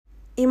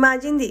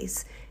Imagine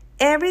this: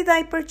 every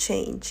diaper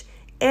change,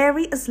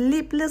 every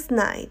sleepless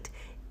night,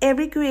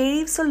 every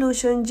creative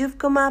solution you've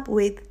come up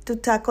with to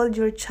tackle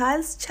your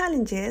child's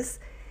challenges,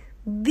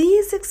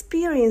 these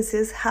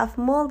experiences have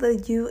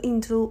molded you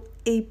into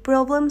a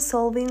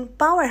problem-solving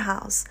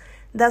powerhouse.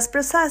 That's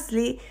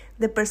precisely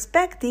the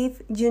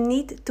perspective you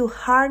need to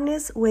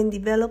harness when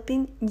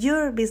developing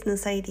your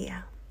business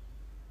idea.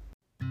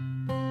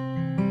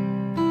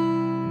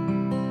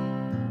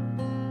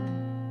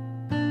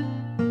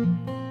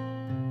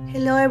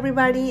 Hello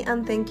everybody,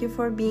 and thank you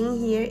for being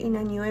here in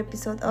a new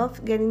episode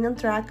of Getting on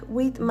Track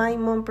with my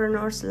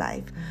Mompreneur's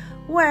Life,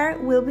 where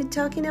we'll be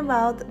talking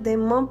about the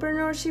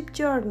mompreneurship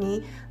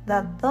journey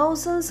that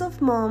thousands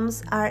of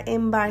moms are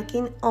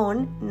embarking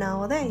on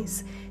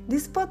nowadays.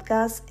 This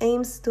podcast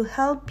aims to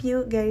help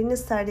you getting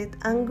started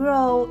and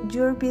grow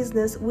your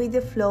business with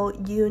the flow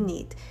you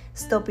need,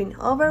 stopping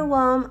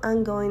overwhelm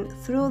and going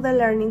through the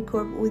learning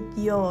curve with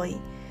joy,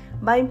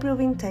 by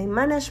improving time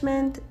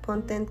management,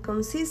 content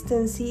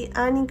consistency,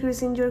 and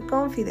increasing your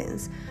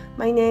confidence.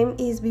 My name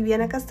is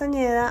Viviana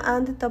Castañeda,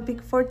 and the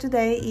topic for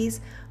today is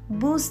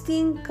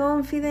boosting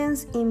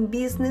confidence in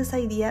business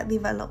idea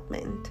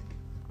development.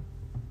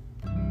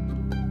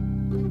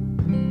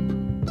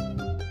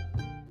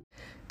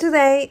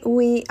 Today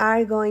we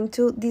are going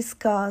to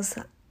discuss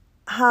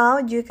how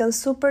you can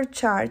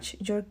supercharge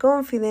your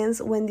confidence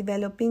when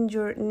developing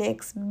your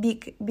next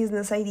big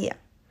business idea.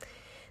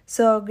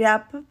 So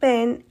grab a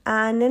pen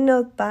and a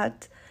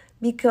notepad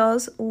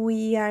because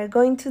we are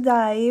going to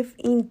dive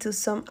into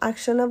some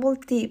actionable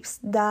tips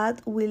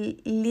that will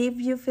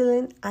leave you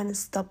feeling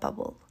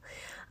unstoppable.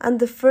 And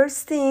the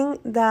first thing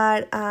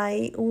that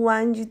I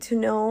want you to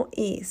know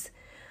is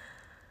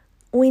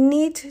we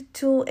need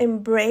to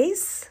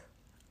embrace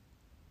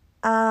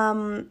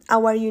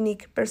our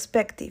unique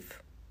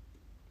perspective,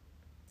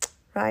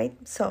 right?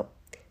 So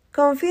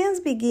confidence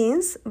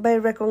begins by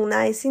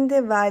recognizing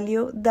the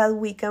value that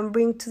we can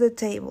bring to the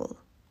table.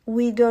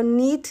 We don't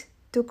need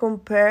to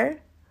compare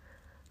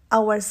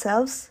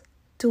ourselves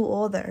to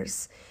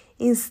others.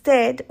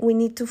 Instead, we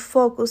need to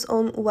focus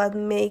on what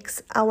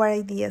makes our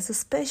ideas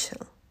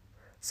special.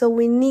 So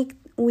we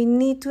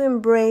need to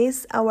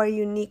embrace our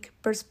unique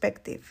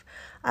perspective.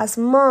 As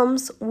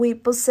moms, we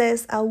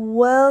possess a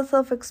wealth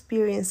of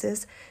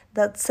experiences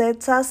that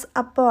sets us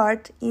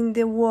apart in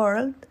the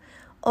world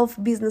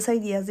of business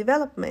ideas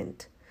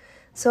development.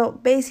 So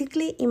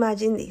basically,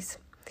 imagine this: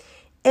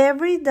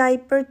 every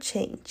diaper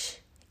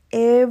change,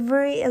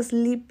 every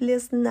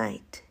sleepless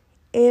night,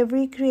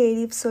 every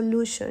creative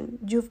solution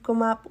you've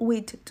come up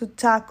with to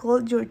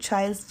tackle your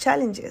child's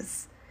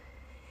challenges.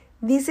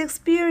 All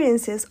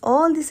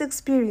these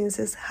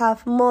experiences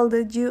have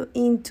molded you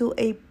into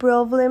a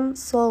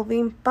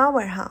problem-solving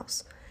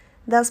powerhouse.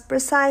 That's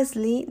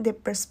precisely the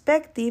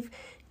perspective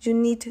you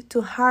need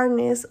to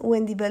harness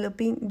when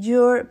developing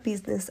your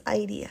business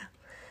idea.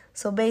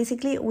 So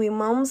basically, we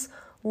moms,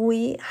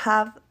 we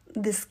have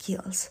the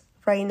skills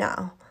right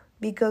now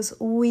because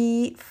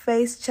we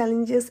face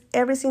challenges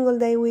every single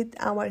day with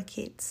our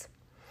kids.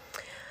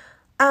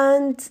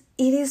 And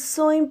it is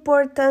so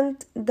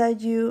important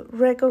that you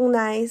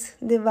recognize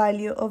the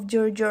value of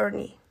your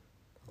journey.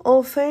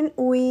 Often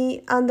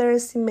we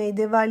underestimate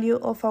the value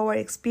of our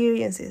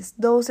experiences,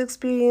 those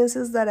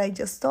experiences that I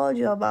just told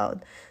you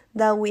about,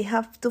 that we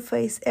have to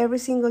face every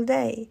single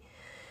day.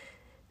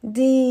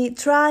 The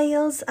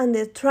trials and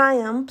the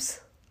triumphs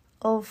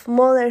of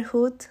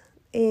motherhood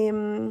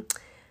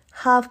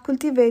have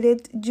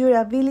cultivated your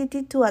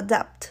ability to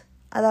adapt.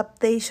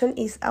 Adaptation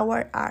is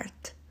our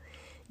art.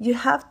 You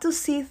have to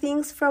see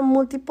things from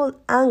multiple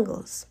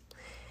angles.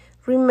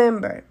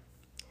 Remember,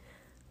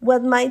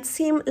 what might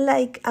seem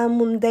like a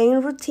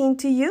mundane routine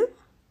to you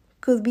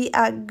could be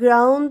a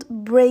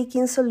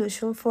groundbreaking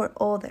solution for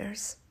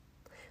others.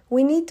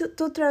 We need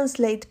to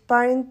translate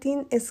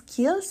parenting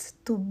skills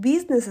to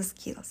business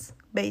skills,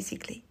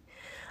 basically.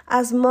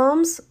 As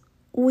moms,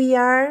 we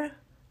are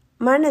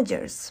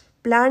managers,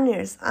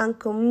 planners, and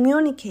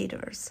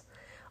communicators,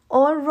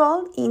 all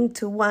rolled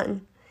into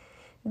one.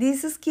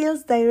 These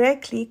skills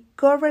directly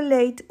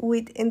correlate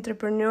with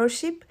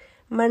entrepreneurship,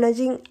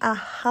 managing a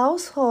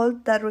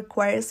household that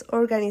requires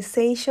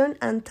organization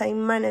and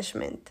time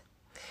management,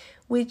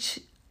 which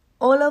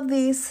all of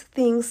these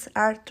things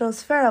are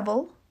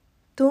transferable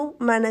to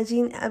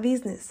managing a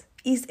business.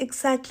 Is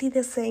exactly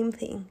the same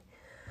thing.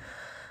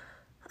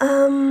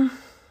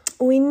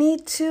 We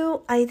need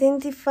to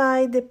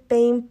identify the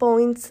pain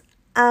points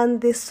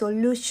and the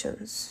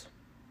solutions.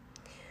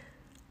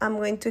 I'm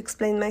going to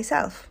explain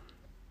myself.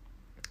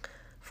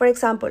 For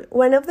example,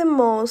 one of the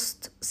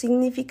most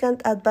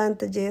significant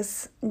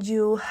advantages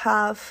you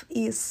have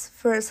is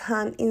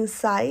first-hand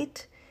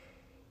insight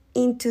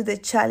into the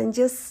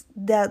challenges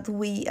that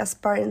we as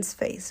parents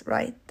face,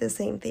 right? The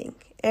same thing.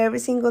 Every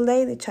single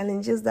day, the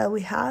challenges that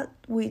we have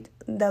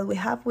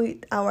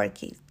with our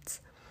kids.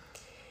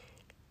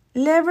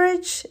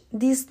 Leverage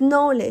this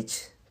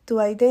knowledge to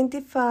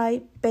identify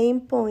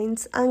pain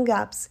points and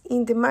gaps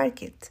in the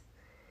market.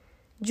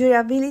 Your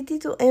ability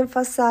to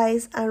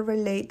emphasize and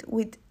relate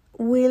with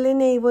will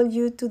enable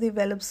you to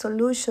develop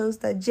solutions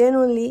that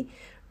genuinely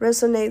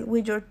resonate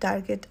with your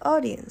target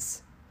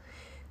audience.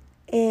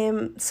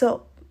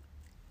 So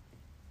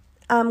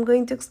I'm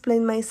going to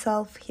explain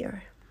myself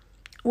here.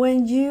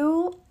 When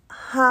you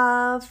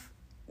have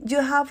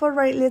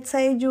already, let's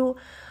say you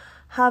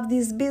have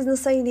this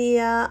business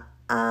idea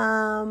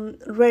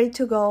ready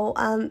to go,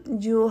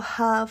 and you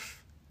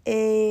have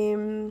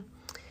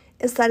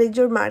studied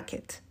your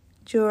market,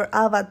 your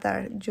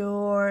avatar,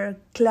 your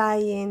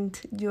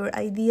client, your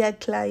ideal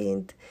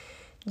client,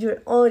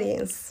 your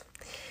audience,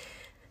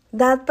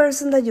 that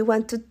person that you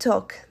want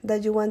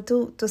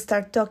to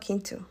start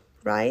talking to,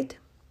 right?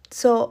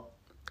 So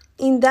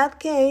in that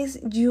case,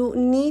 you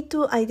need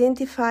to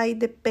identify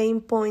the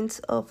pain points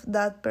of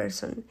that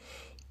person.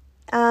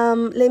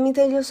 Let me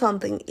tell you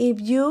something. If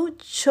you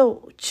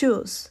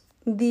choose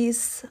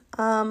this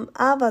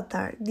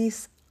avatar,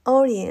 this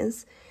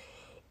audience,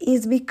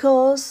 is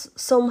because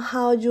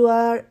somehow you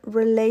are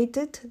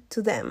related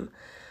to them.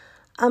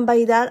 And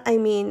by that, I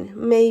mean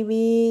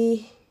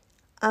maybe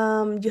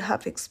you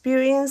have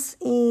experience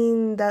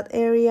in that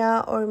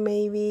area, or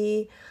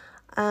maybe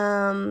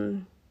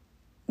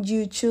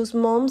you choose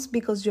moms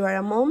because you are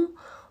a mom,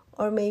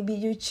 or maybe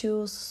you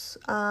choose,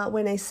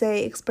 when I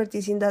say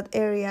expertise in that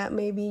area,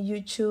 maybe you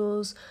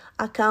choose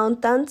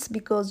accountants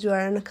because you are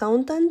an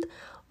accountant,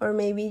 or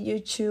maybe you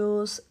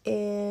choose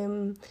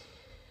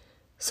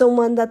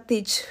someone that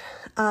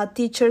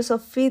teachers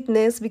of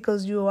fitness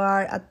because you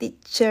are a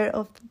teacher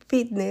of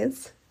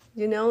fitness,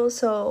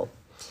 so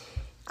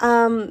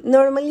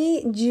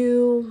normally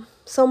you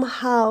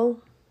somehow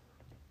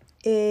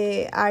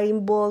are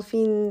involved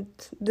in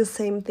the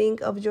same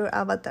thing of your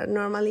avatar.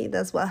 Normally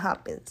that's what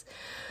happens,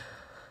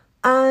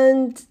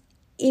 and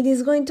it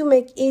is going to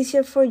make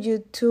easier for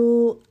you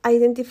to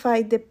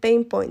identify the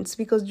pain points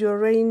because you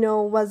already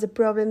know what's the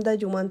problem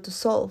that you want to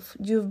solve.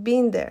 You've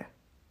been there.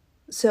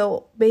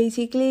 So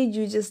basically,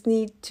 you just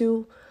need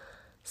to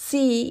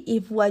see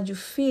if what you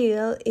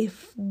feel,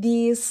 if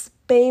these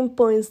pain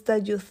points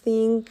that you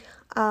think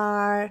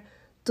are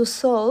to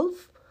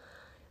solve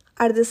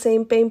are the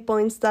same pain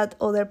points that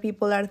other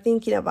people are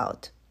thinking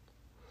about.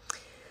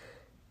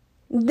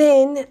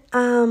 Then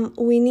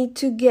we need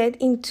to get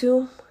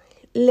into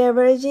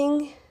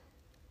leveraging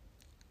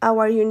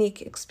our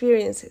unique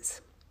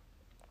experiences.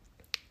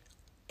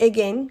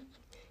 Again,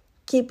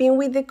 keeping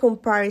with the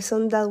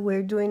comparison that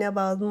we're doing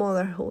about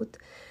motherhood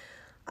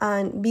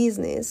and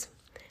business,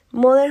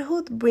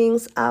 motherhood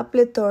brings a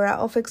plethora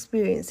of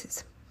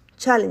experiences,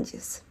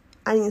 challenges,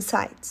 and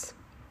insights.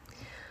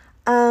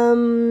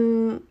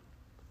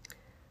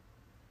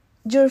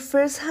 Your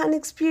first-hand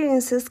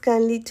experiences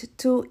can lead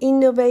to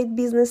innovative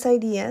business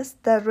ideas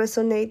that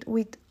resonate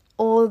with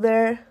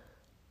other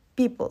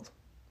people.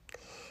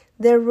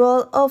 The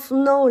role of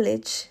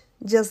knowledge,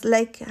 just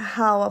like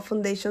how a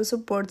foundation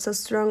supports a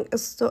strong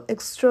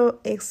structure,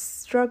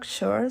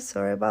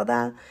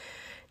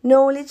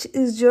 knowledge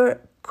is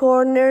your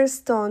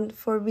cornerstone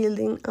for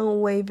building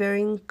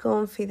unwavering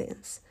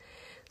confidence.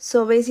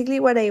 So basically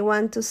what I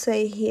want to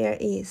say here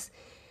is,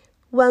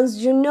 once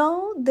you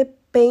know the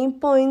pain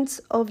points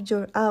of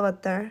your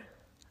avatar,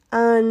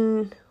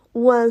 and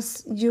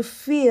once you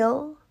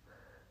feel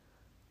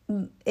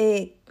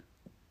a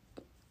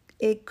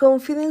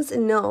confidence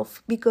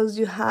enough because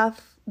you have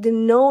the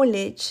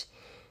knowledge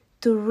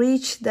to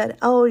reach that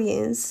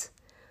audience,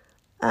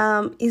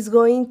 is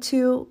going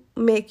to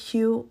make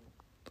you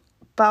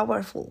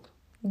powerful.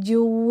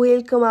 You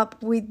will come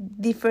up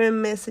with different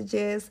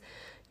messages.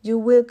 You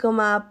will come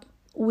up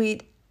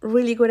with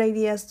really good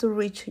ideas to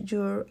reach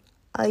your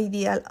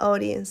ideal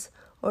audience,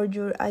 or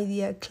your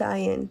ideal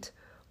client,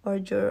 or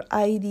your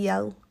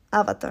ideal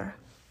avatar.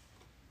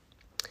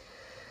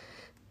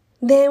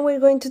 Then we're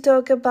going to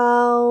talk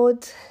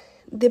about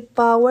the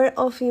power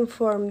of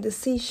informed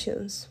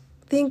decisions.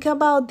 Think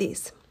about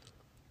this.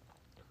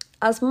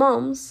 As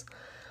moms,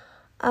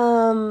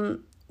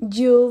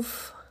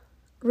 you've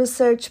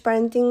researched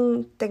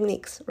parenting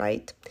techniques,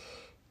 right?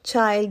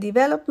 Child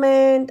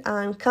development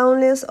and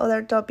countless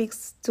other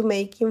topics to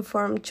make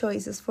informed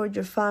choices for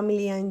your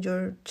family and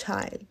your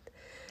child.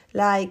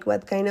 Like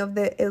what kind of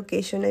the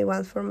education I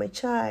want for my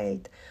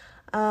child.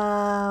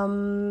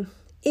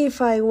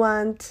 If I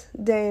want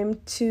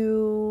them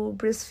to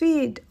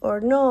breastfeed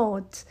or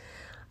not,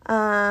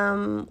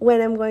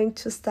 when I'm going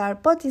to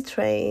start potty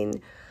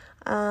train,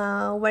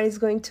 what is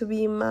going to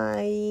be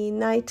my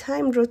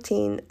nighttime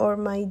routine or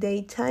my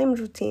daytime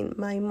routine,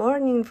 my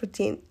morning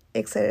routine,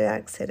 etc.,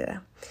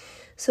 etc.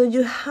 So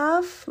you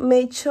have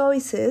made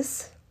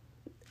choices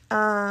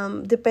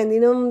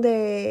depending on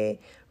the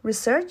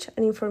research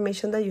and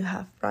information that you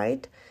have,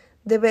 right?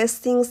 The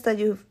best things that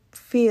you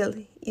feel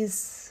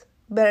is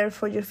better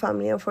for your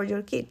family and for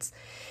your kids.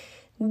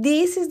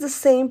 This is the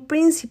same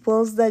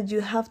principles that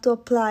you have to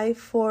apply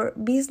for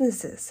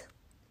businesses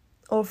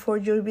or for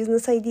your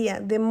business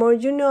idea. The more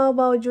you know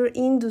about your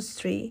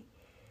industry,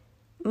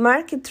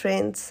 market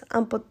trends,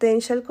 and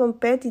potential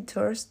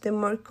competitors, the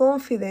more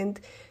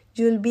confident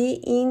you'll be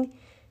in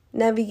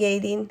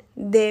navigating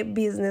the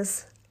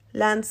business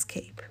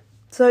landscape.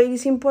 So it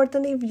is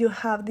important, if you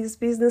have this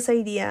business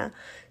idea,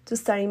 to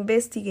start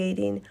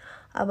investigating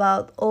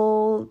about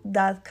all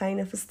that kind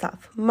of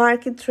stuff,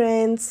 market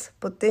trends,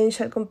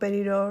 potential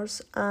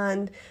competitors,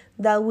 and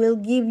that will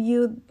give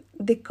you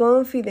the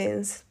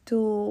confidence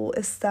to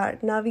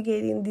start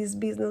navigating this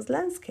business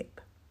landscape.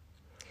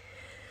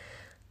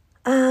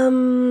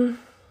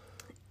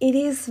 It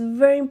is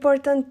very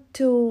important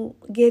to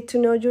get to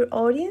know your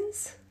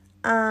audience,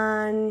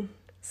 and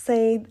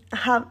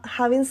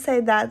having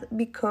said that,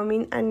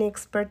 becoming an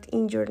expert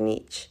in your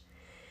niche.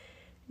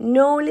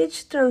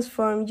 Knowledge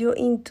transforms you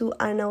into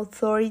an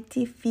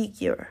authority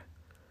figure.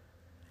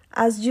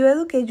 As you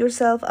educate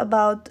yourself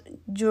about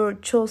your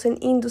chosen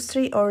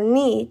industry or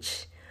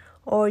niche,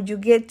 or you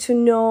get to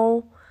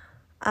know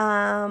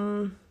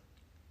and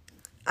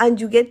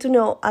you get to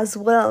know as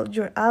well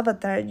your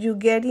avatar, you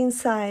get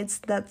insights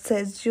that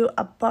sets you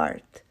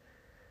apart.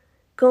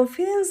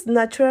 Confidence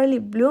naturally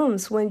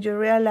blooms when you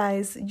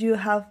realize you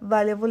have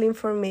valuable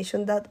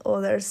information that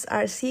others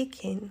are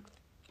seeking.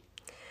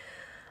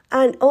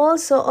 And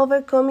also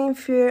overcoming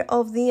fear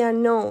of the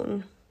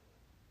unknown.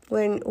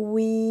 When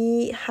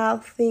we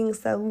have things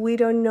that we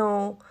don't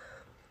know,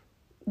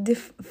 the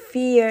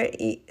fear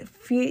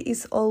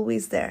is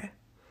always there.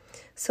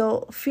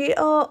 So fear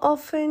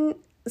often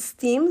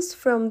stems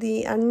from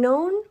the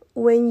unknown.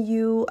 When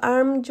you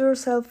arm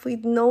yourself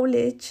with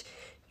knowledge,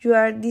 you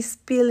are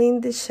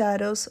dispelling the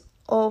shadows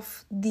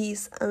of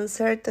this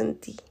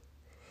uncertainty.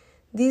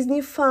 This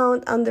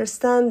newfound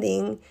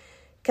understanding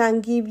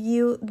can give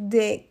you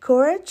the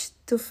courage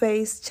to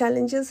face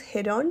challenges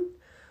head-on,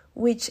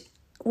 which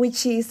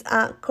is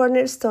a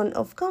cornerstone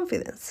of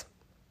confidence.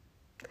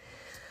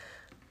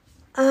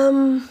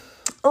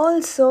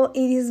 Also,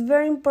 it is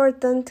very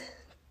important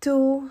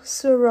to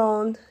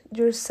surround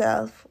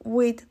yourself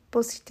with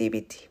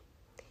positivity.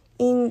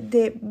 In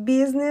the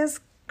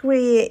business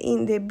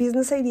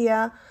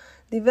idea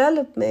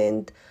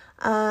development,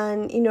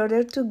 and in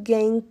order to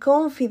gain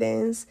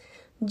confidence,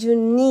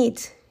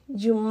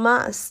 you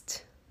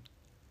must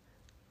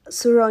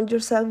surround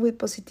yourself with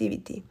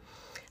positivity.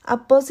 A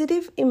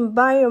positive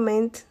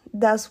environment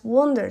does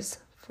wonders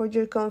for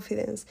your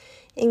confidence.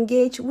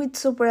 Engage with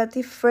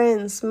supportive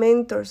friends,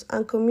 mentors,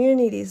 and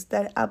communities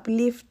that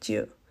uplift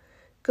you.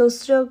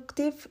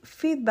 Constructive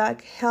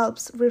feedback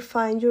helps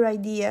refine your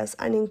ideas,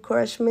 and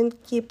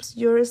encouragement keeps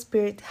your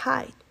spirit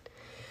high.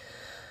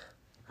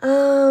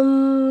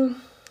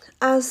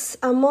 As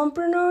a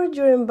mompreneur,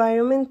 your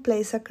environment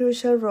plays a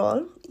crucial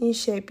role in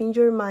shaping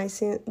your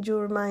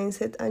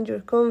mindset and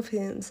your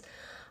confidence.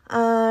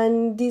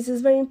 And this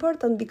is very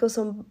important because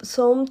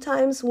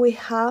sometimes we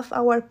have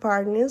our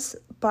partners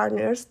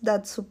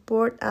that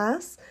support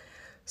us.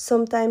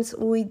 Sometimes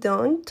we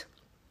don't.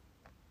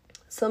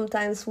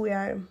 Sometimes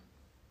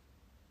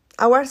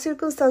our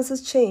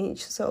circumstances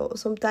change. So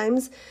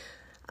sometimes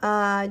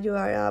you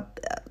are a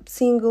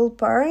single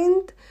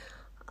parent.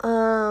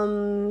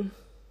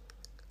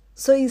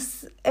 So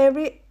it's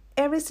every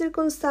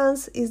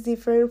circumstance is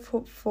different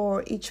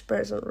for each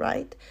person,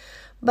 right?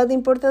 But the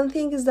important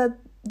thing is that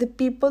the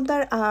people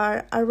that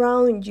are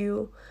around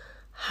you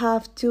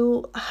have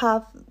to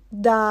have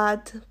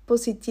that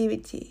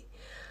positivity.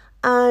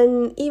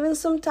 And even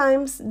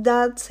sometimes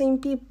that same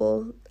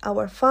people,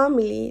 our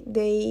family,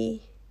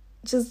 they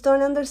just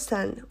don't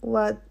understand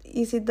what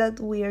is it that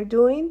we are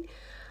doing,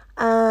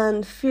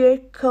 and fear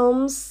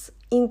comes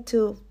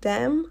into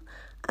them,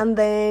 and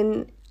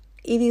then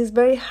it is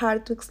very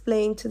hard to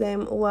explain to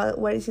them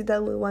what is it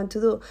that we want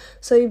to do.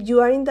 So if you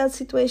are in that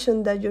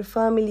situation that your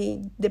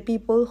family, the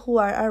people who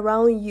are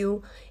around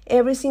you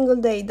every single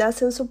day,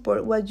 doesn't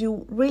support what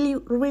you really,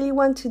 really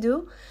want to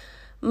do,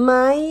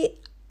 my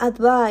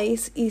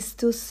advice is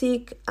to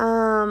seek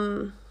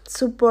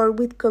support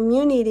with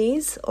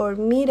communities or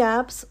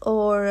meetups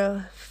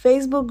or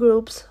Facebook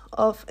groups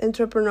of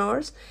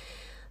entrepreneurs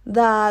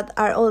that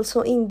are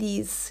also in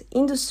this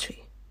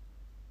industry,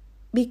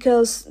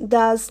 because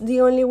that's the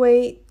only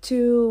way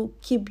to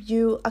keep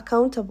you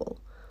accountable.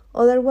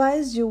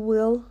 Otherwise, you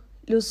will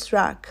lose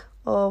track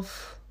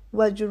of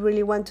what you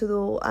really want to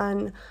do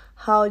and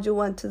how you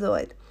want to do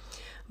it.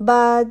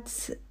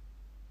 But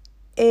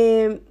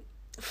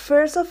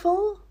first of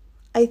all,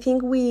 I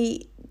think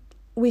we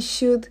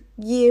should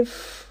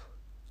give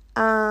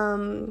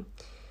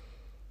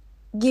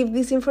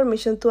this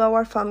information to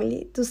our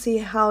family to see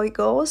how it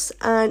goes,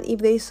 and if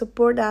they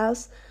support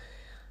us,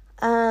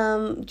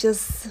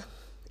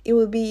 it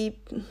will be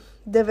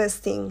the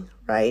best thing,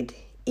 right?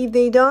 If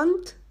they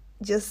don't,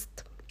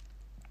 just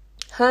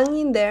hang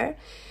in there.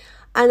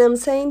 And I'm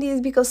saying this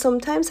because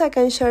sometimes I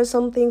can share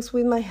some things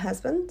with my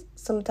husband.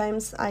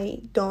 Sometimes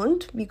I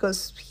don't,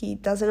 because he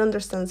doesn't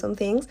understand some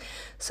things.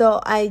 So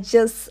I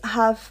just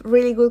have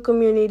really good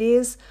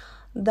communities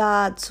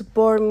that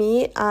support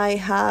me. I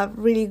have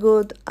really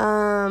good,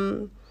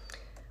 I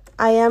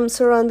am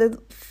surrounded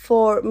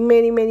for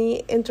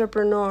many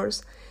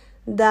entrepreneurs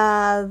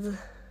that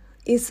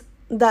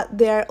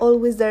they are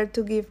always there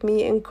to give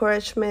me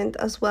encouragement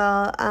as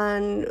well.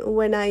 And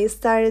when I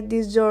started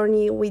this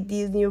journey with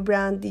this new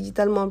brand,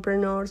 Digital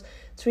Mompreneurs,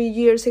 3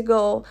 years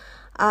ago,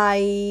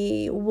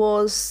 I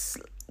was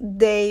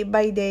day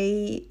by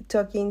day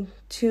talking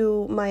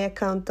to my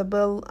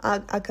accountable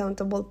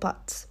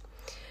paths.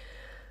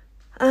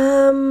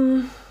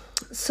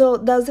 So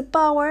that's the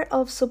power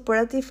of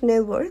supportive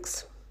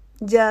networks.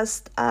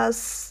 Just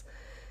as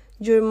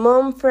your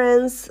mom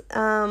friends,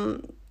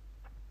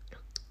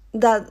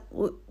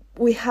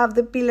 we have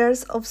the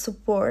pillars of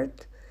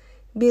support.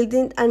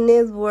 Building a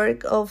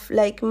network of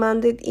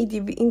like-minded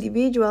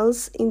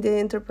individuals in the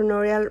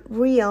entrepreneurial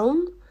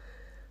realm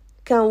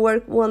can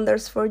work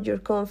wonders for your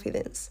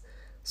confidence.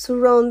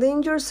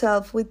 Surrounding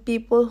yourself with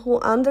people who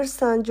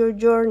understand your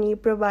journey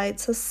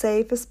provides a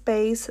safe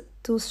space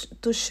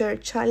to share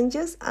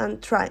challenges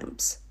and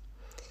triumphs.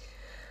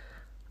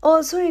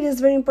 Also, it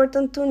is very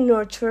important to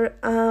nurture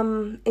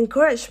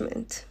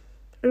encouragement.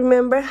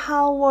 Remember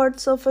how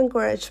words of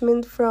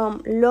encouragement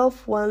from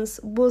loved ones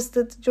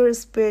boosted your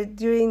spirit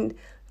during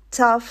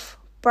tough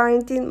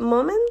parenting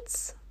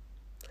moments?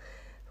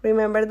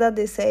 Remember that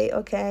they say,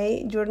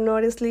 okay, you're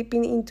not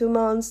sleeping in 2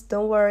 months,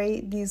 don't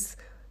worry, this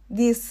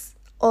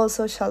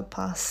also shall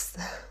pass.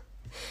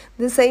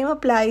 The same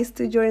applies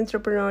to your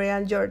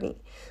entrepreneurial journey.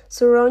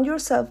 Surround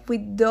yourself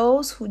with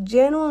those who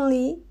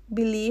genuinely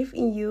believe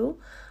in you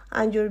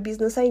and your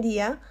business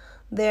idea.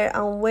 Their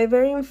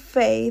unwavering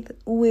faith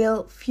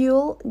will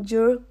fuel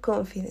your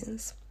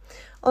confidence.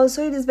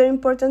 Also, it is very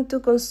important to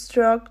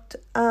construct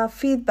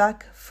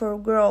feedback for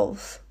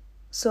growth.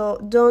 So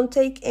don't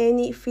take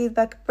any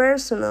feedback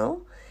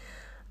personal.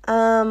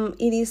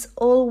 It is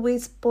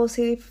always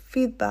positive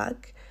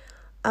feedback,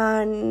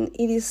 and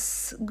it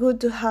is good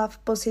to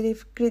have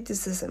positive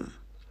criticism.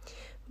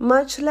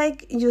 Much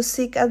like you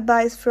seek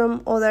advice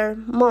from other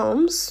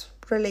moms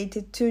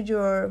related to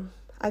your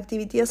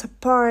activity as a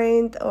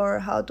parent or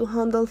how to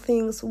handle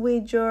things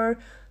with your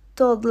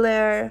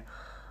toddler,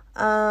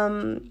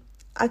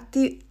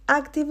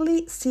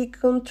 actively seek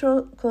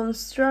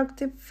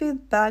constructive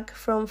feedback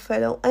from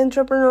fellow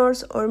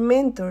entrepreneurs or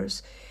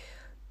mentors.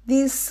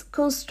 This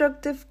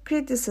constructive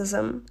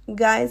criticism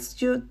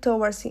guides you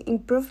towards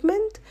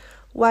improvement,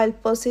 while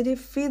positive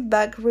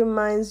feedback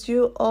reminds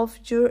you of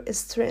your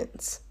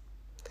strengths.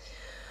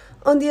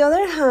 On the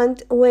other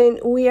hand, when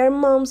we are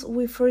moms,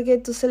 we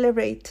forget to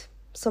celebrate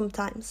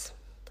sometimes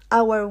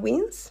our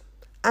wins,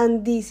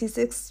 and this is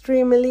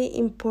extremely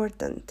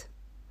important.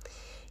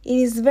 It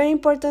is very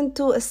important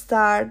to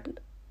start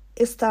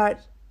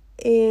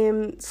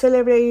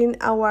celebrating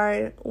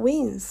our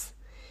wins.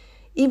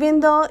 Even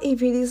though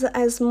if it is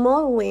a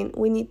small win,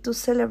 we need to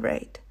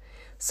celebrate.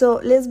 So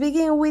let's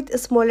begin with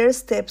smaller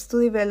steps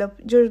to develop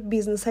your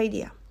business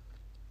idea.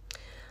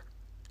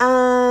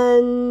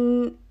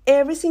 And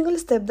every single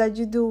step that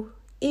you do,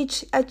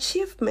 each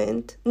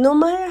achievement, no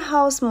matter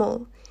how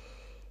small,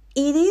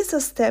 it is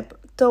a step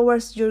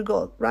towards your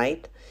goal,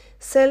 right?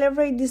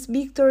 Celebrate these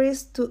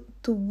victories to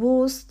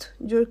boost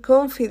your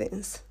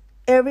confidence.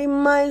 Every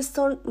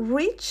milestone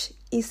reached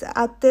is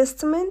a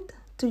testament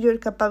to your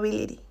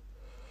capability.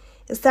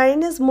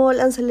 Starting small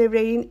and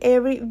celebrating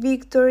every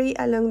victory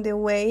along the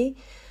way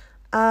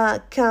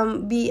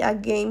can be a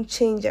game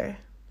changer.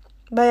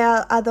 By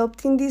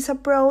adopting this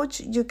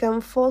approach, you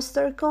can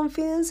foster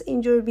confidence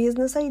in your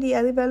business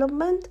idea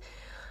development,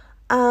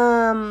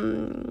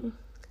 and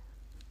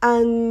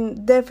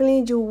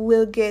definitely you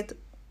will get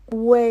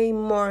way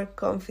more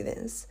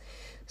confidence.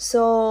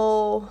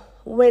 So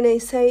when I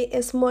say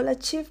small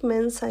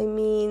achievements, I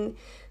mean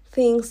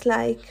things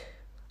like,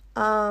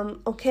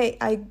 okay,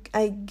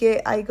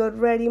 I got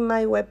ready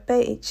my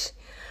webpage.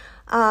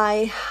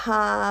 I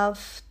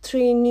have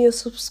 3 new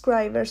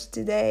subscribers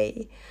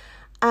today.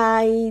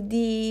 I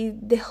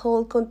did the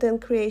whole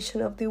content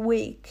creation of the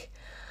week.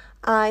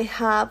 I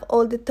have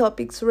all the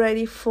topics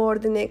ready for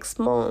the next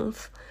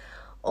month.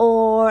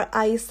 Or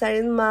I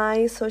started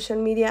my social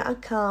media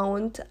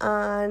account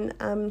and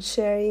I'm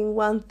sharing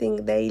one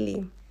thing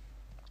daily.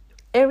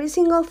 Every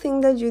single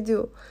thing that you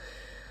do,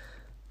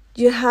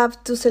 you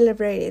have to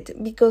celebrate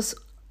it, because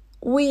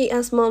we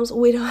as moms,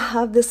 we don't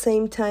have the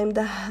same time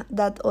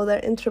that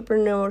other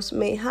entrepreneurs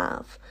may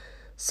have.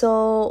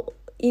 So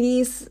it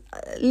is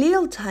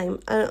little time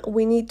and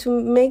we need to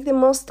make the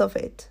most of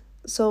it.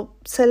 So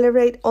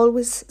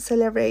always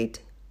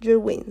celebrate your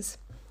wins.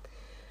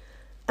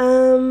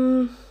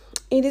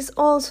 It is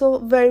also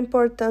very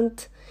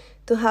important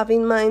to have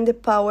in mind the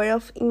power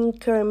of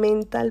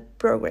incremental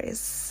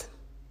progress.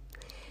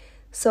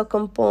 So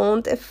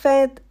compound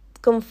effect,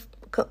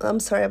 I'm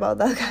sorry about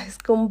that, guys.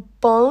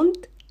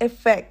 Compound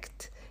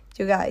effect,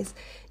 you guys.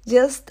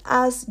 Just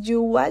as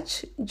you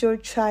watch your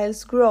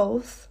child's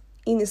growth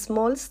in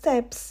small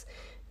steps,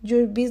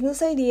 your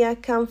business idea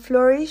can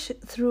flourish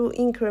through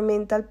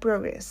incremental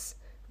progress.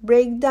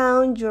 Break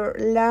down your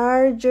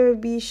larger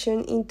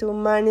vision into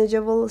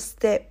manageable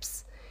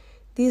steps.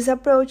 This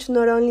approach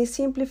not only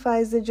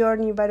simplifies the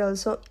journey but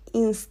also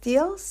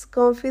instills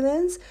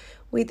confidence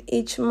with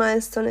each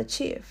milestone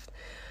achieved.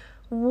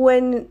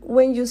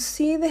 When you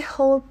see the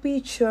whole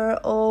picture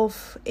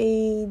of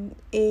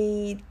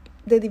the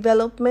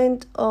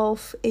development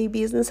of a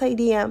business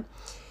idea,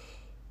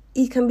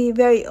 it can be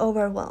very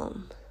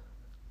overwhelmed.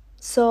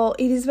 So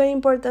it is very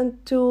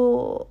important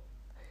to,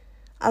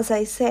 as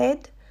I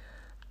said,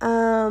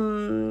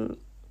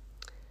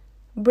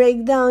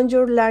 break down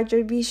your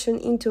larger vision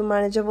into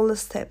manageable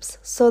steps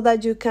so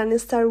that you can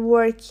start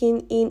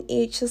working in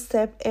each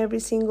step every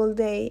single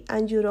day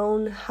and you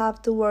don't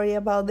have to worry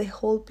about the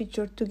whole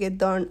picture to get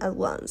done at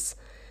once,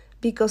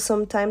 because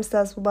sometimes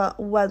that's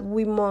what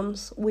we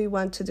moms we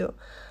want to do,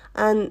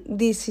 and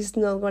this is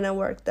not gonna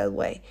work that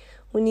way.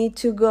 We need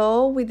to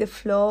go with the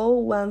flow,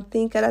 one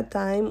thing at a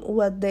time,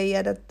 one day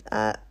at a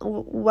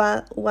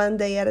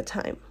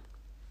time.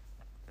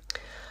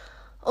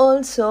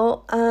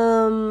 Also,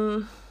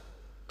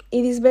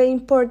 it is very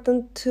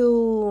important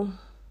to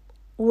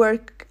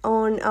work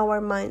on our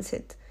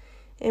mindset,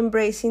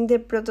 embracing the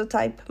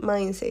prototype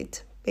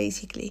mindset,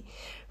 basically.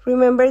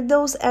 Remember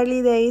those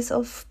early days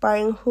of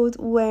parenthood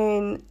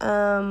when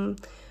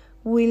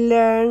we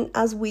learned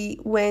as we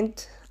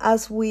went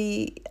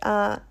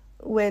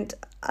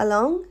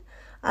along,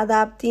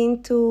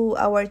 adapting to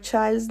our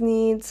child's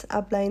needs,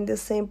 applying the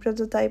same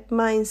prototype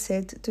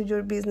mindset to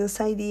your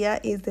business idea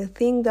is the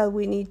thing that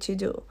we need to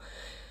do.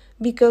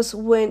 Because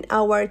when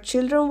our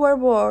children were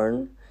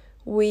born,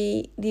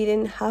 we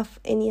didn't have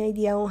any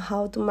idea on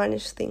how to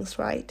manage things,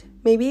 right?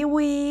 Maybe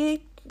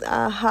we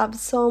have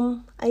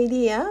some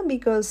idea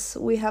because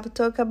we have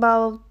talked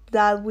about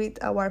that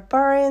with our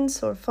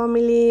parents or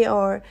family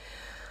or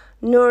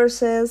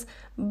nurses,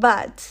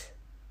 but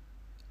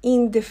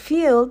in the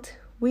field,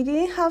 we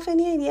didn't have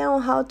any idea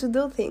on how to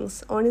do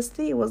things.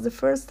 Honestly, it was the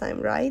first time,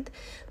 right?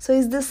 So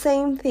it's the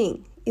same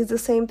thing.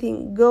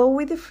 Go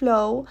with the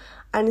flow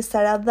and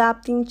start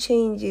adapting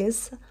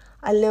changes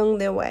along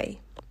the way.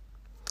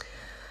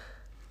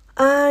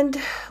 And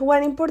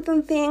one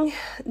important thing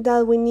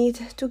that we need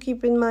to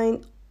keep in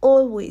mind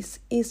always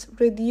is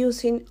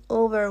reducing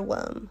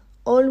overwhelm.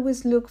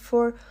 Always look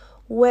for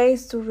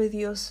ways to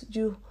reduce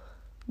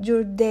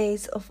your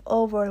days of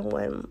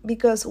overwhelm,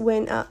 because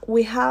when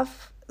we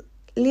have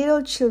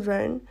little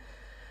children,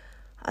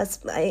 as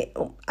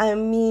I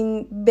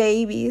mean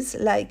babies,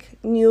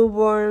 like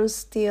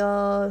newborns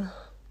till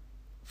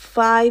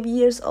 5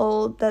 years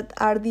old, that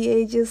are the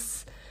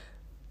ages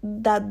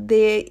that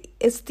they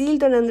still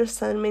don't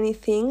understand many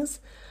things,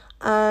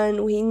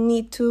 and we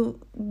need to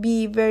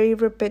be very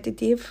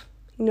repetitive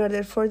in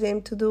order for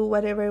them to do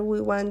whatever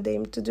we want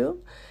them to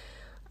do.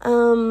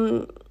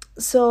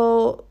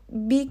 So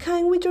be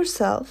kind with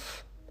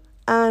yourself,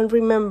 and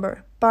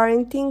remember,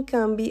 parenting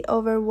can be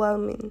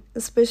overwhelming,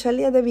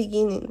 especially at the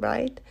beginning,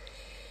 right?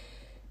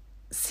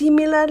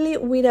 Similarly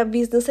with a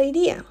business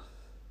idea.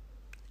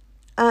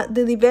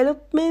 The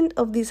development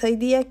of this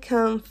idea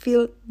can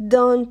feel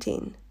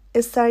daunting.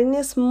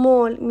 Starting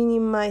small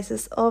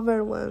minimizes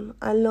overwhelm,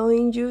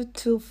 allowing you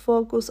to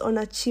focus on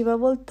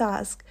achievable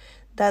tasks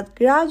that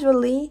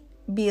gradually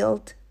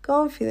build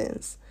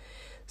confidence.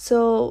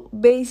 So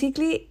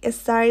basically,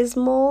 start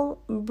small,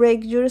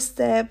 break your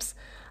steps,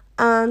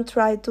 and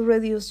try to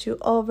reduce your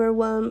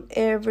overwhelm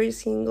every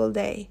single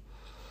day.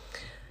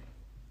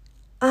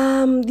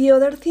 The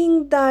other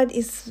thing that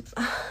is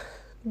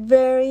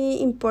very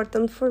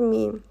important for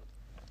me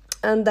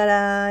and that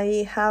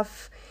I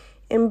have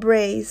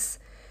embraced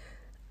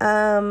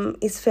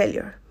is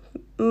failure.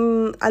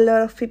 A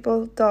lot of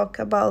people talk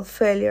about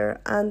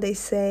failure and they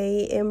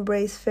say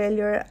embrace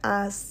failure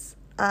as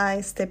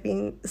a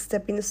stepping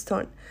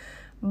stone.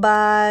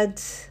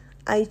 But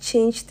I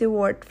changed the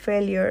word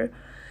failure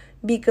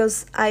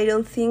because I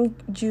don't think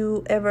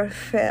you ever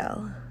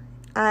fail.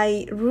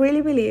 I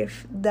really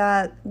believe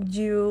that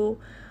you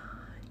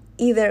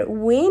either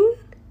win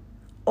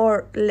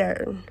or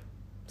learn.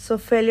 So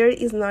failure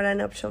is not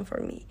an option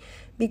for me,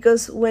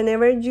 because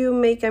whenever you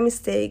make a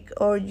mistake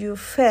or you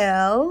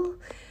fail,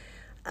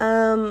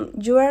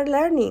 you are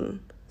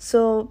learning.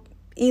 So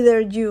either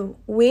you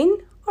win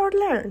or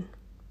learn.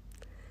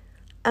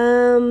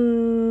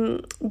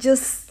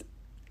 Just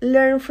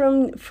learn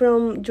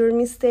from your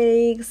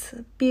mistakes,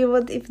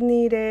 pivot if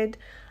needed,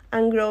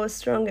 and grow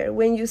stronger.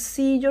 When you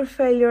see your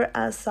failure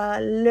as a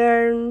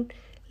learned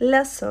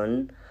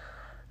lesson,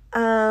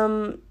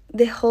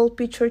 the whole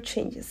picture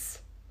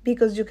changes,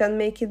 because you can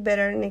make it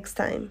better next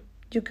time.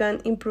 You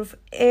can improve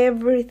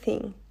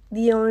everything.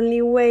 The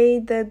only way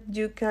that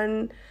you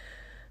can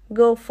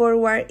go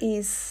forward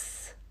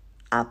is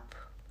up,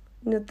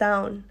 not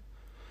down.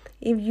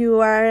 If you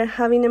are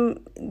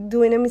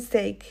doing a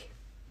mistake,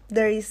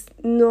 there is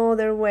no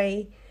other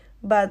way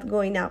but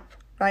going up,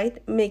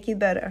 right? Make it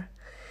better.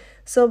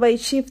 So by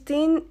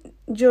shifting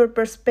your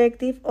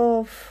perspective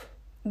of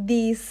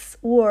this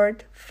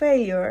word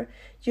failure,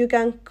 you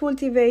can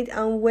cultivate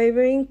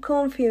unwavering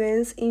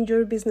confidence in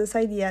your business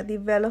idea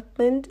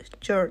development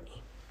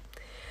journey.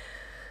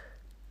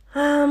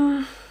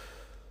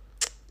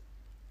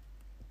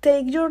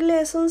 Take your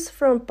lessons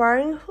from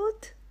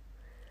parenthood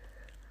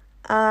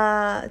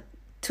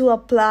to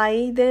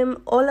apply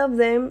them, all of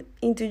them,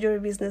 into your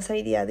business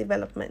idea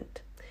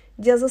development.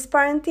 Just as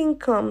parenting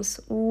comes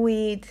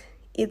with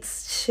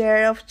its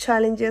share of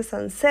challenges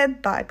and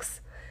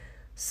setbacks,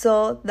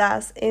 so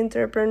does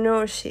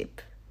entrepreneurship.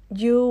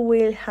 You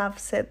will have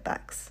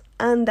setbacks,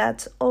 and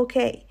that's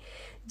okay.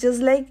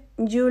 Just like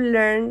you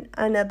learned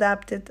and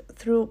adapted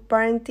through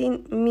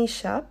parenting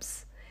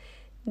mishaps,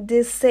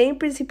 the same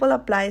principle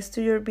applies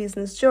to your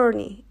business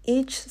journey.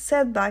 Each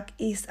setback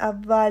is a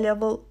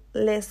valuable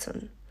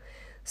lesson.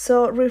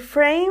 So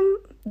reframe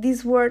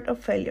this word of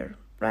failure,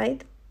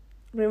 right?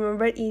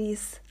 Remember, it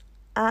is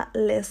a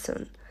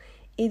lesson.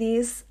 It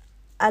is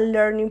a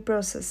learning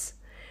process.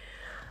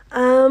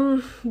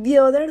 The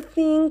other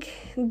thing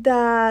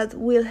that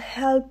will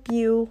help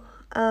you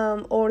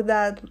or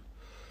that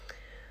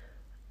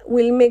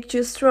will make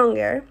you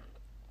stronger,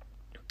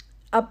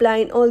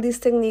 applying all these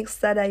techniques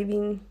that I've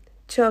been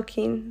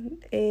talking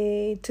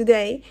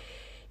today,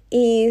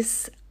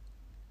 is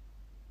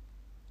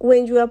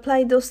when you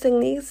apply those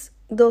techniques,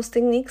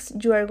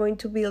 you are going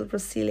to build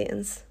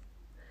resilience.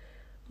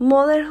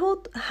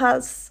 Motherhood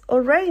has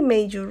already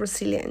made you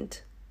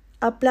resilient.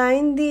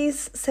 Applying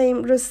this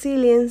same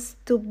resilience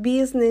to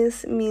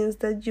business means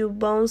that you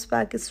bounce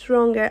back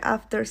stronger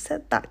after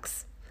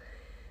setbacks.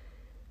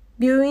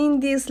 Viewing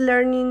these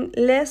learning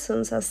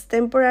lessons as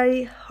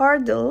temporary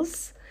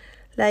hurdles,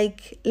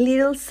 like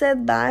little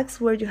setbacks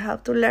where you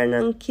have to learn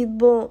and keep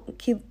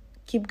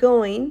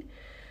going,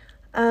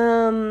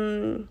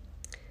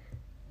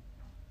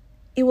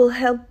 it will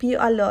help you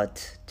a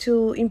lot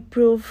to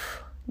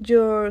improve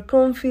your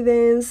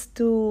confidence,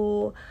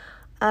 to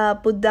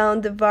put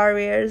down the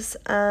barriers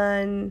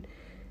and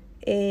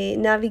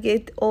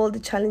navigate all the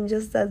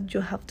challenges that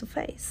you have to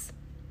face.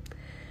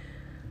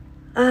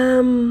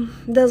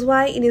 That's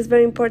why it is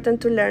very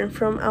important to learn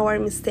from our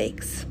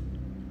mistakes.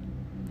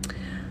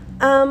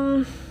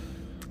 And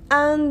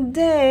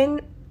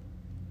then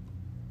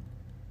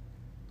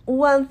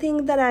one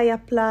thing that I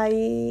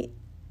apply,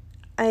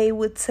 I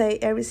would say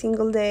every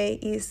single day,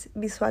 is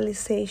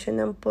visualization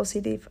and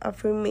positive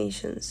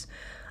affirmations.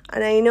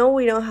 And I know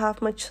we don't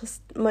have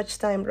much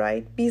time,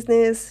 right?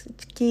 Business,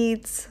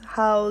 kids,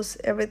 house,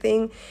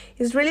 everything.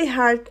 It's really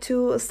hard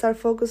to start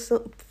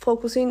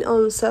focusing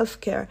on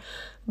self-care.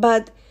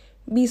 But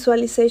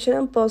visualization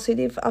and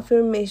positive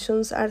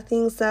affirmations are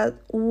things that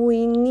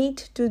we need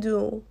to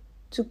do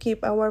to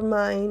keep our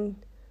mind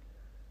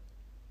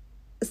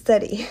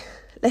steady,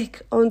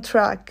 like on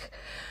track.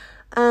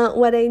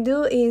 What I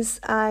do is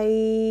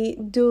I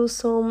do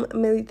some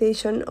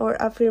meditation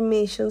or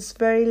affirmations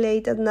very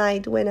late at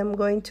night when I'm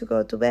going to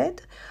go to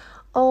bed,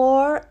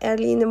 or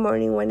early in the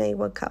morning when I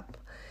wake up.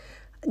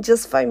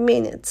 Just 5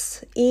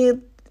 minutes. It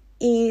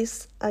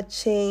is a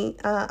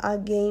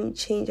game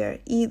changer.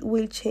 It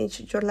will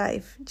change your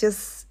life.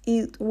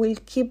 It will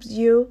keep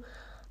you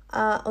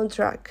on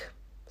track.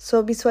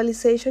 So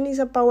visualization is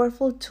a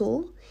powerful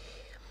tool.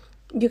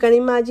 You can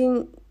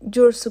imagine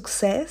your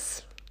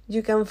success.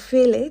 You can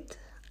feel it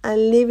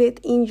and leave it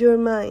in your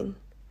mind.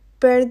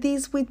 Pair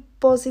this with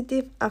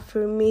positive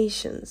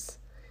affirmations.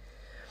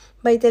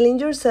 By telling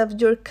yourself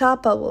you're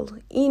capable,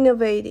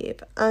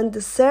 innovative, and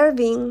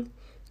deserving,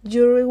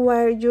 you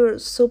rewire your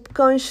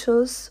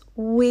subconscious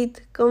with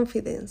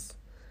confidence.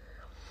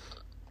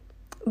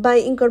 By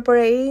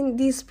incorporating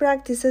these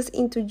practices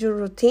into your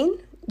routine,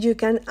 you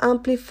can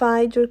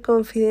amplify your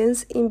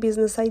confidence in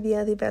business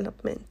idea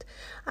development.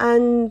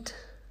 And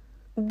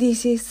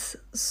this is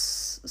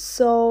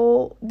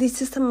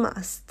a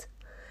must,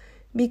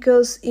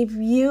 because if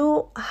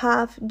your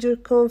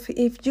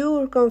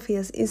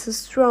confidence is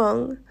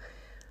strong,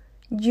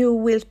 you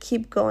will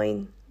keep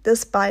going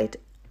despite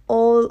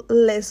all the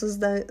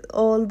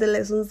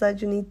lessons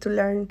that you need to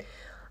learn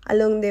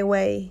along the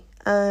way,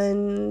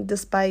 and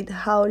despite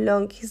how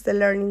long is the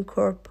learning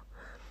curve.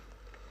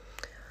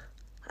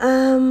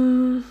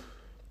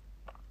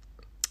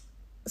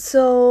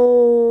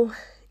 So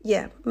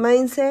yeah,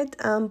 mindset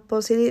and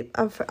positive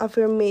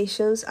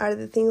affirmations are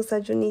the things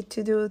that you need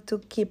to do to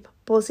keep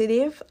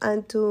positive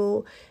and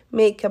to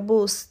make a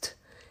boost,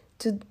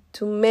 to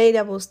make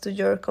a boost to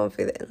your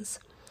confidence.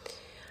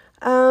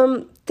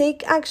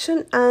 Take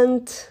action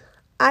and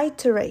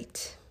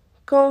iterate.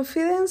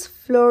 Confidence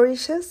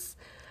flourishes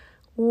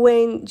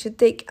when you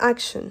take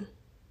action.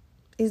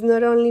 It's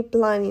not only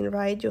planning,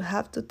 right? You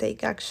have to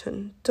take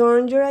action.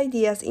 Turn your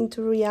ideas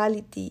into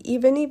reality,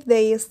 even if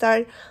they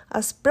start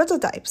as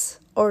prototypes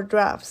or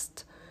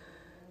drafts.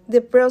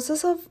 The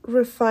process of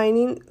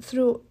refining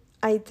through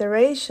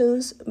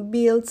iterations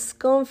builds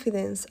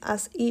confidence,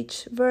 as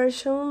each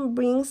version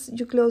brings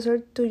you closer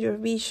to your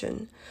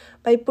vision.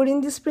 By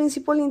putting this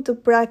principle into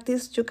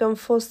practice, you can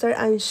foster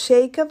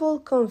unshakable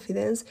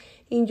confidence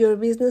in your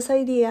business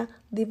idea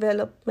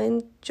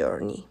development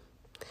journey.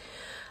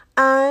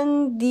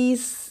 And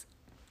this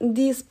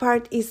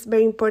part is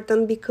very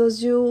important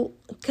because you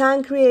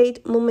can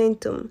create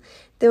momentum,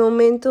 the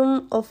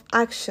momentum of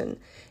action.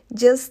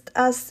 Just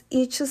as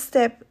each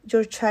step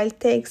your child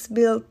takes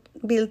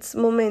builds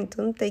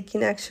momentum,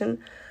 taking action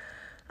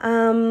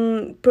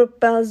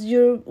propels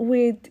you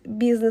with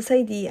business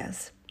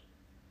ideas.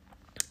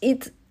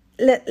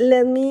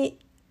 Let me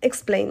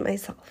explain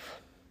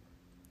myself.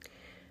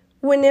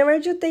 Whenever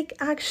you take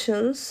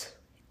actions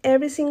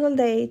every single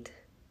day,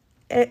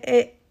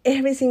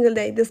 every single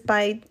day,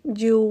 despite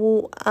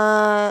you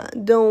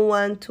don't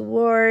want to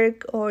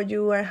work, or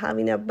you are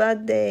having a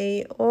bad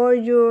day, or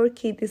your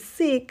kid is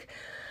sick.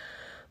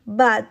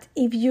 But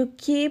if you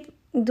keep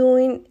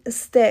doing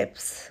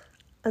steps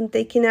and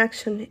taking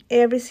action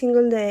every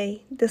single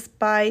day,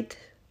 despite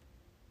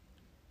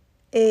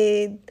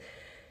if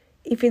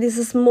it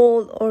is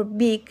small or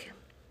big,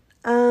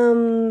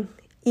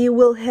 it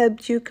will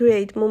help you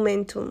create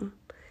momentum.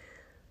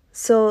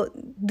 So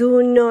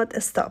do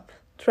not stop.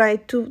 Try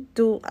to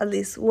do at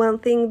least one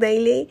thing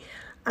daily,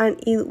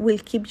 and it will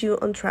keep you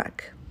on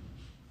track.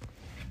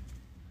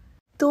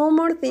 Two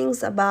more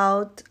things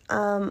about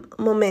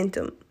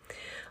momentum.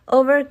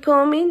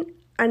 Overcoming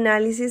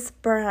analysis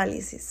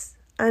paralysis.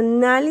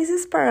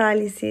 Analysis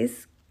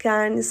paralysis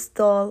can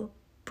stall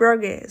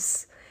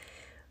progress,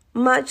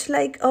 much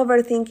like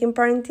overthinking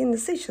parenting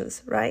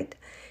decisions, right?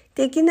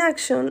 Taking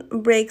action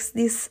breaks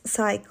this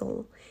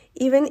cycle.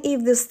 Even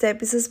if the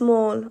step is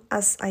small,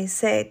 as I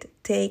said,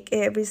 take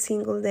every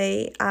single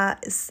day a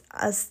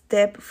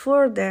step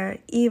further,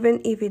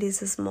 even if it is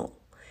small.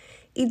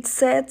 It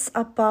sets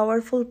a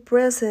powerful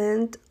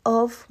precedent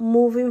of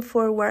moving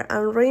forward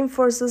and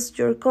reinforces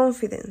your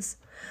confidence.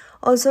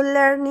 Also,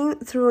 learning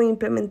through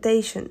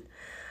implementation.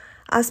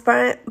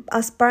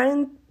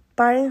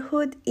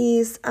 Parenthood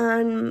is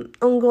an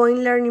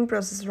ongoing learning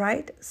process,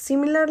 right?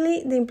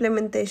 Similarly, the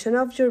implementation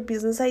of your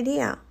business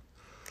idea.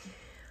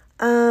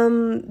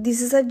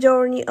 This is a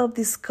journey of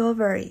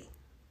discovery.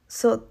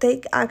 So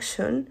take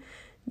action.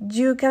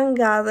 You can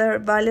gather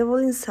valuable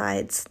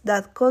insights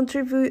that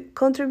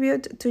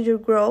contribute to your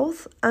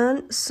growth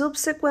and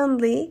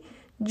subsequently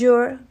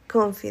your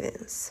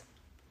confidence.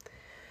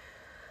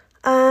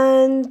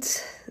 And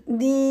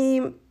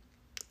the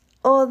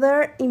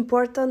other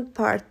important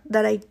part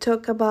that I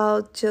talked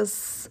about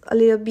just a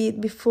little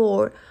bit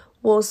before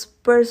was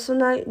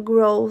personal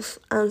growth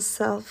and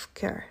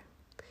self-care.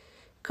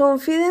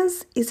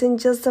 Confidence isn't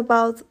just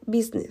about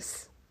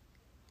business.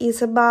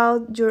 It's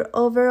about your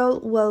overall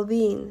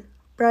well-being.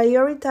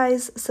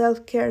 Prioritize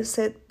self-care,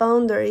 set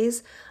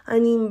boundaries,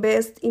 and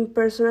invest in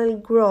personal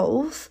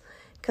growth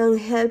can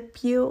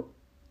help you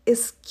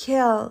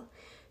scale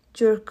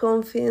your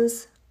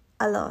confidence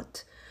a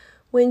lot.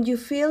 When you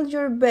feel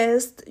your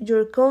best,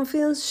 your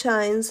confidence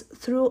shines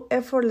through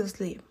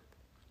effortlessly.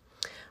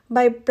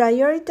 By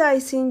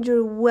prioritizing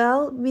your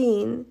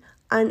well-being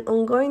and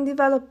ongoing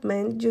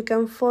development, you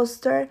can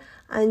foster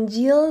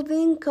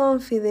unyielding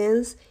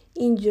confidence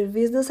in your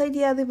business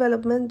idea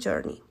development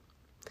journey.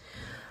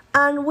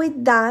 And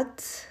with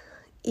that,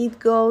 it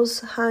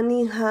goes hand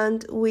in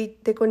hand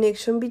with the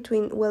connection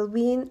between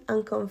well-being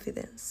and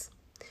confidence,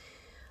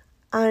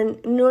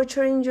 and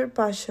nurturing your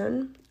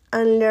passion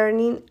and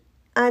learning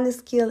and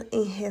skill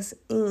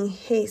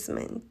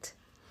enhancement.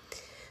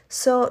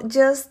 So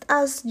just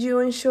as you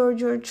ensure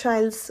your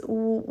child's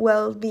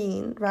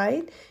well-being,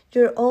 right?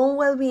 Your own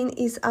well-being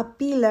is a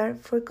pillar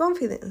for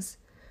confidence.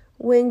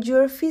 When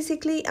you're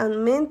physically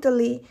and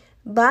mentally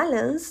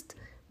balanced,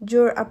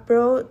 you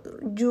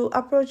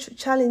approach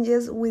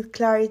challenges with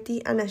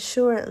clarity and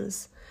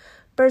assurance.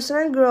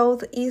 Personal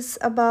growth is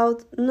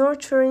about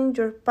nurturing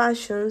your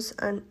passions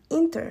and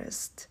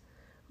interests,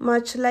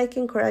 much like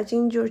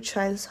encouraging your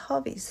child's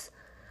hobbies.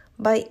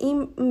 By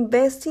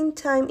investing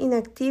time in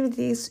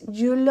activities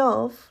you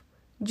love,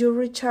 you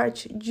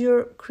recharge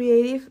your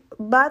creative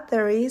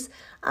batteries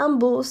and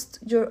boost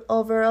your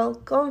overall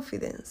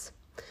confidence.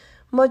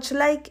 Much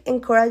like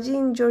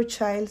encouraging your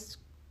child's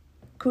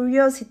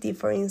curiosity,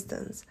 for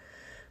instance.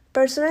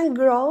 Personal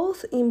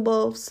growth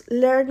involves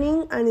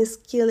learning and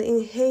skill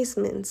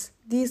enhancements.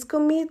 This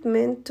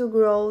commitment to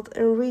growth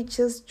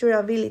enriches your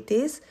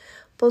abilities,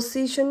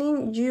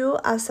 positioning you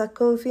as a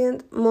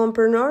confident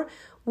mompreneur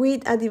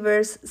with a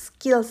diverse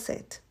skill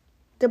set.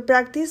 The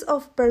practice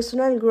of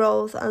personal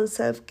growth and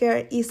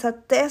self-care is a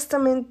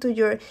testament to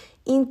your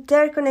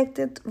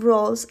interconnected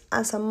roles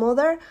as a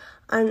mother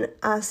and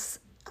as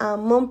a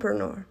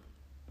mompreneur.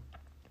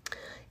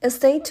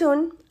 Stay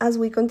tuned as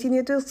we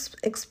continue to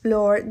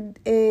explore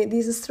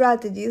these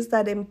strategies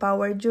that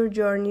empower your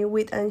journey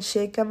with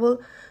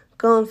unshakable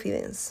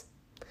confidence.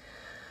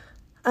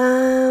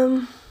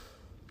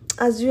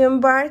 As you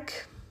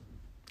embark,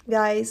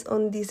 guys,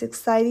 on this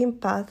exciting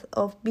path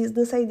of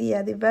business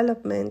idea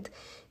development,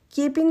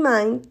 keep in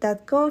mind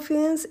that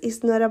confidence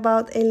is not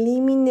about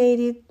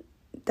eliminating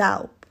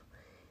doubt.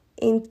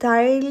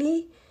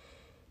 Entirely,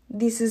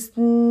 this is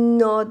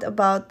not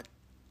about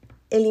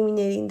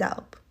eliminating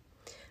doubt.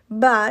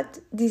 But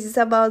this is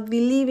about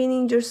believing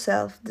in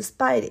yourself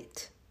despite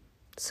it.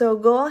 So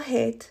go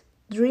ahead,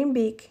 dream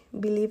big,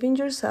 believe in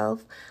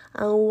yourself,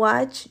 and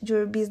watch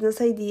your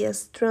business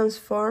ideas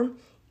transform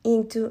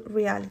into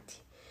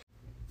reality.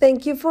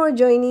 Thank you for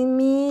joining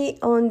me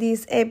on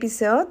this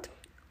episode.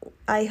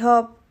 I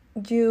hope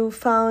you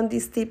found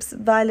these tips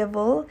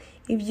valuable.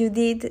 If you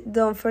did,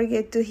 don't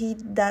forget to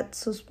hit that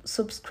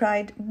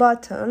subscribe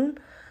button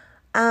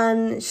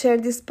and share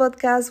this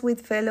podcast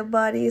with fellow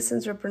buddies,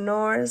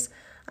 entrepreneurs.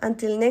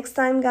 Until next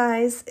time,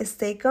 guys,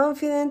 stay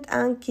confident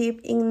and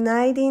keep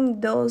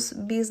igniting those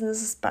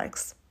business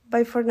sparks.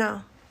 Bye for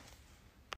now.